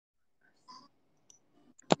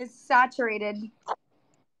It's saturated.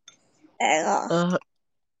 Can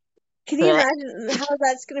you imagine how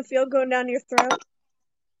that's gonna feel going down your throat?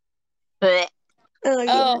 Oh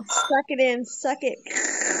yeah, suck it in, suck it.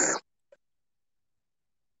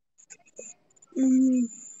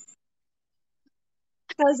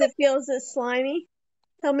 How does it feel? Is it slimy?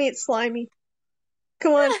 Tell me it's slimy.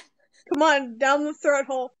 Come on, down the throat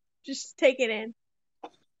hole. Just take it in.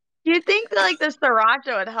 You think that, like, the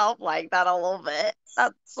sriracha would help like that a little bit?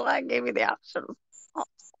 That's why I gave you the option.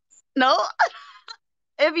 No,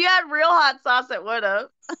 if you had real hot sauce, it would have.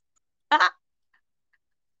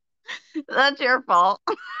 That's your fault.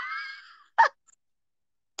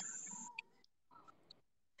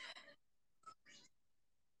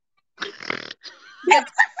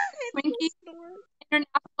 Twinkie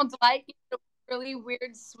International Delight gives it a really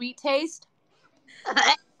weird sweet taste.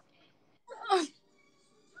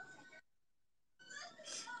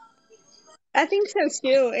 I think so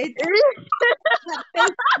too. That face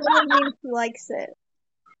really means he likes it.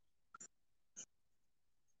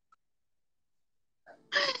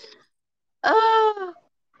 Oh,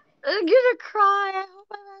 I'm gonna cry. I hope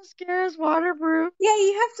my mascara's waterproof. Yeah,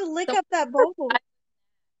 you have to lick up that bowl.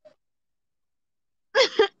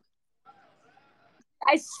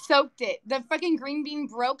 I soaked it. The fucking green bean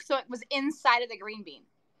broke, so it was inside of the green bean.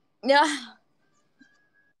 Yeah.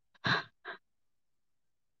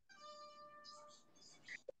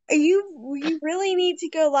 You really need to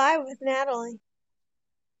go live with Natalie.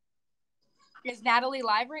 Is Natalie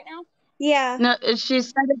live right now? Yeah. No, she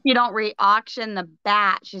said if you don't re-auction the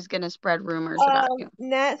bat, she's gonna spread rumors about you.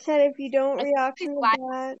 Nat said if you don't re-auction the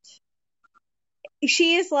bat,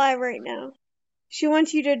 she is live right now. She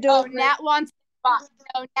wants you to do. Oh, Nat wants in the box.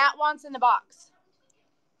 No, Nat wants in the box.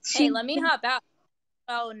 Hey, let me hop out.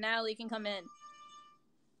 Oh, Natalie can come in.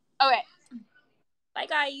 Okay. Bye,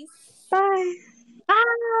 guys. Bye.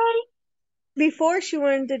 Bye. Before she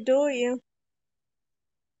wanted to duel you.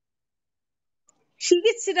 She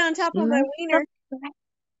could sit on top of my wiener.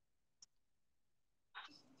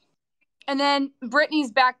 And then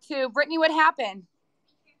Brittany's back too. Brittany, what happened?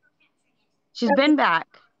 She's been back.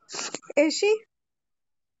 Is she?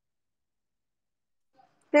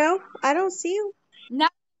 No, I don't see you.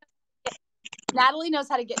 Natalie knows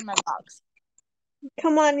how to get in my box.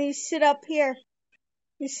 Come on, you sit up here.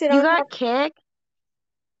 You sit You on got top. kicked?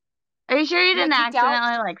 Are you sure you didn't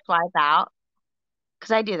accidentally like swipe out?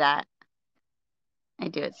 Because I do that. I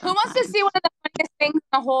do it sometimes. Who wants to see one of the funniest things in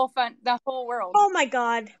the whole world? Oh my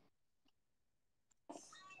god.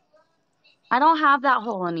 I don't have that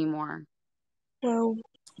hole anymore. Whoa.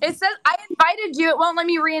 It says I invited you. It won't let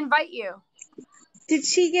me re-invite you. Did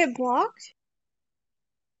she get blocked?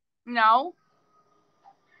 No.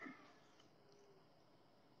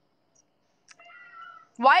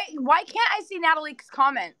 Why can't I see Natalie's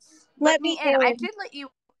comments? Let me in. I did let you.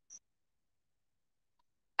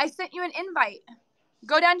 I sent you an invite.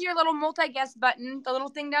 Go down to your little multi-guest button, the little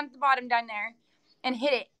thing down at the bottom down there, and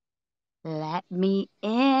hit it. Let me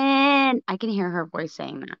in. I can hear her voice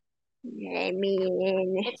saying that. Let me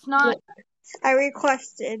in. It's not. I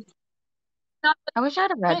requested. I wish I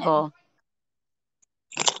had a Red Bull.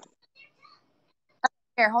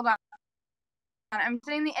 Here, hold on. I'm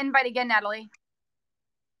sending the invite again, Natalie.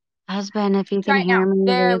 Husband, if you can hear me,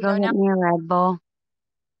 will you go get me a Red Bull?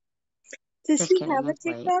 Does he have a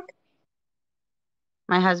TikTok?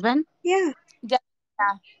 My husband? Yeah. Yeah.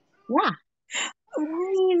 Yeah. Why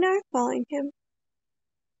are you not following him?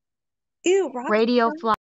 Ew, Rob. Radio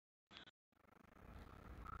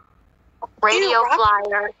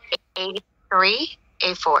Flyer 83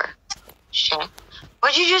 A4. Shit.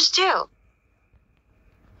 What'd you just do?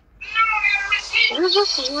 You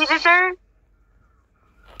just yeeted her?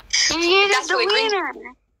 You yeeted the wiener.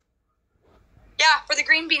 Yeah, for the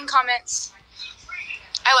green bean comments.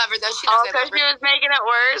 I love her though. She knows I love her. She was making it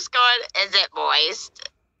worse, going, is it moist?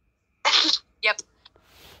 Yep.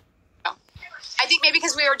 Oh. I think maybe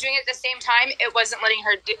because we were doing it at the same time, it wasn't letting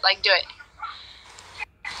her do it.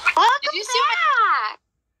 Did you see that?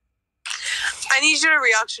 I need you to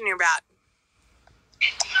re-auction your bat.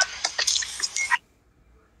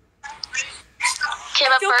 Okay,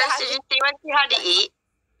 but first, did you see what you had to eat?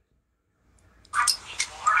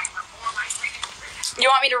 You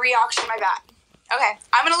want me to re-auction my bat? Okay,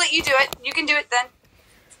 I'm going to let you do it. You can do it then.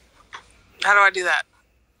 How do I do that?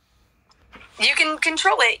 You can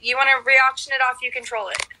control it. You want to re-auction it off, you control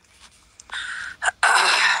it.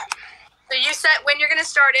 So you set when you're going to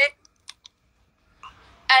start it.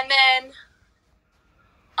 And then,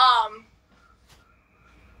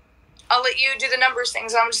 I'll let you do the numbers thing,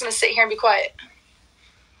 so I'm just going to sit here and be quiet.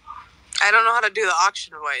 I don't know how to do the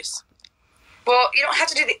auction voice. Well, you don't have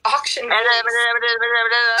to do the auction.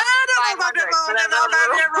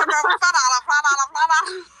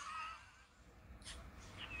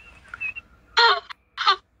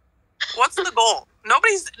 What's the goal?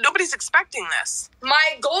 Nobody's expecting this.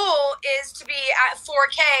 My goal is to be at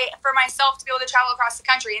 4K for myself to be able to travel across the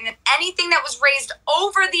country, and then anything that was raised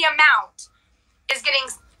over the amount is getting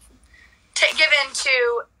given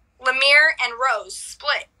to Lemire and Rose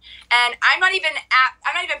split. And I'm not even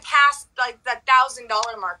past like the $1,000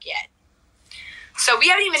 mark yet. So we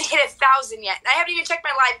haven't even hit 1,000 yet. And I haven't even checked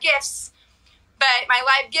my live gifts, but my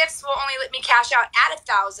live gifts will only let me cash out at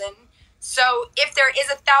 1,000. So if there is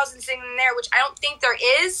 1,000 sitting in there, which I don't think there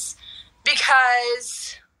is,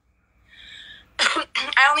 because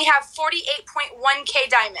I only have 48.1K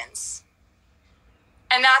diamonds.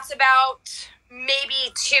 And that's about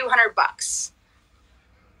maybe $200.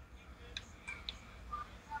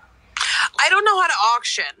 I don't know how to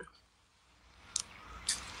auction.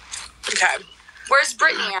 Okay. Where's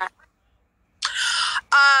Brittany at?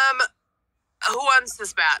 Who wants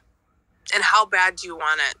this bat? And how bad do you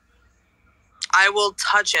want it? I will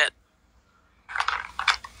touch it.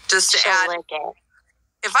 Just to add. Lick it.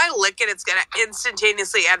 If I lick it, it's gonna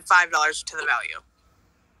instantaneously add $5 to the value.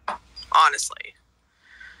 Honestly.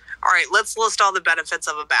 All right, let's list all the benefits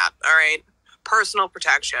of a bat. All right. Personal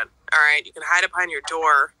protection. All right. You can hide it behind your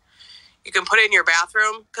door. You can put it in your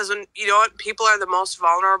bathroom, because when you know what, people are the most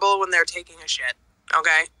vulnerable when they're taking a shit.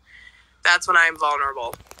 Okay, that's when I'm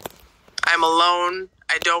vulnerable. I'm alone.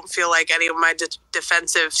 I don't feel like any of my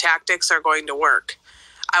defensive tactics are going to work.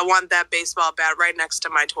 I want that baseball bat right next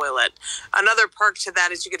to my toilet. Another perk to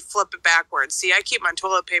that is you could flip it backwards. See, I keep my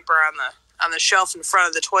toilet paper on the shelf in front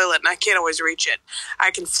of the toilet, and I can't always reach it.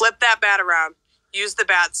 I can flip that bat around, use the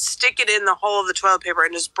bat, stick it in the hole of the toilet paper,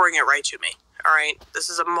 and just bring it right to me. All right,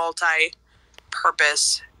 this is a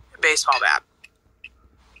multi-purpose baseball bat.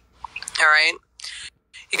 All right,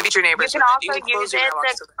 you can beat your neighbors. You can also use it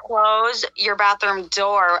to close your bathroom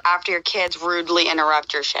door after your kids rudely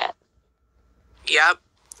interrupt your shit. Yep,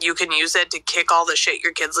 you can use it to kick all the shit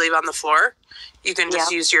your kids leave on the floor. You can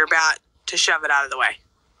just use your bat to shove it out of the way.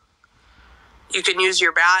 You can use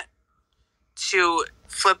your bat to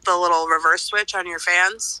flip the little reverse switch on your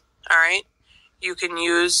fans. All right, you can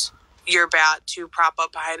use your bat to prop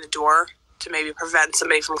up behind a door to maybe prevent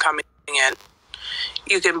somebody from coming in.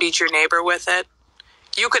 You can beat your neighbor with it.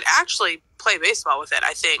 You could actually play baseball with it,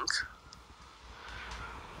 I think.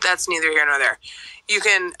 That's neither here nor there. You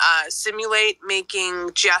can simulate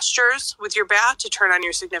making gestures with your bat to turn on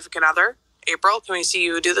your significant other. April, can we see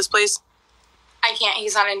you do this, please? I can't.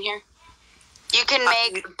 He's not in here. You can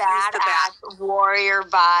make badass warrior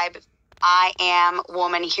vibe I am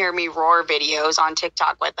woman hear me roar videos on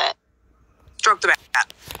TikTok with it. Stroke the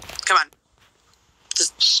bat. Come on.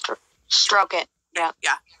 Just stroke it. Yeah.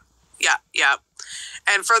 Yeah.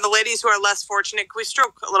 And for the ladies who are less fortunate, can we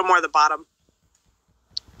stroke a little more at the bottom?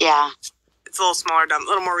 Yeah. It's a little smaller done, a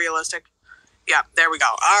little more realistic. Yeah, there we go.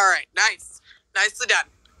 All right, nice. Nicely done.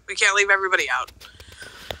 We can't leave everybody out.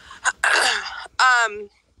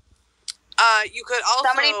 You could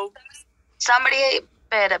also... Somebody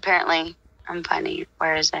bid, apparently. I'm finding it.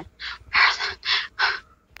 Where is it?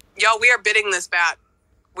 Yo, we are bidding this bat.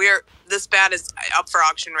 This bat is up for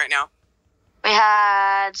auction right now. We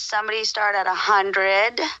had somebody start at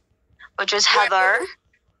 100, which was Heather.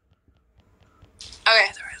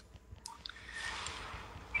 Okay.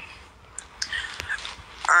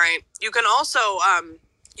 All right. You can also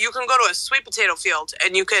you can go to a sweet potato field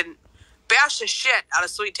and you can bash the shit out of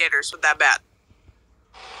sweet taters with that bat.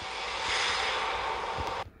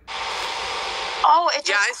 Oh, it's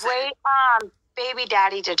a great baby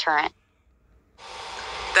daddy deterrent.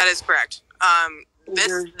 That is correct.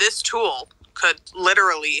 This tool could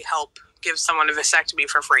literally help give someone a vasectomy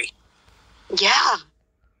for free. Yeah.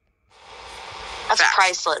 That's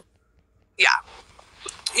priceless. Yeah.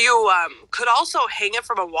 You could also hang it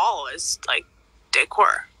from a wall as, like,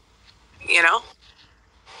 decor. You know? All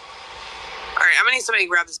right, I'm going to need somebody to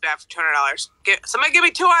grab this bat for $200. Somebody give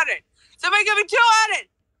me 200! Somebody give me 200!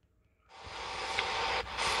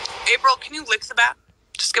 April, can you lick the bat?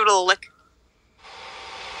 Just give it a little lick.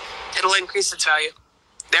 It'll increase its value.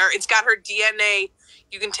 There, it's got her DNA.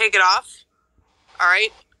 You can take it off. All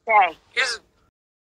right? Okay.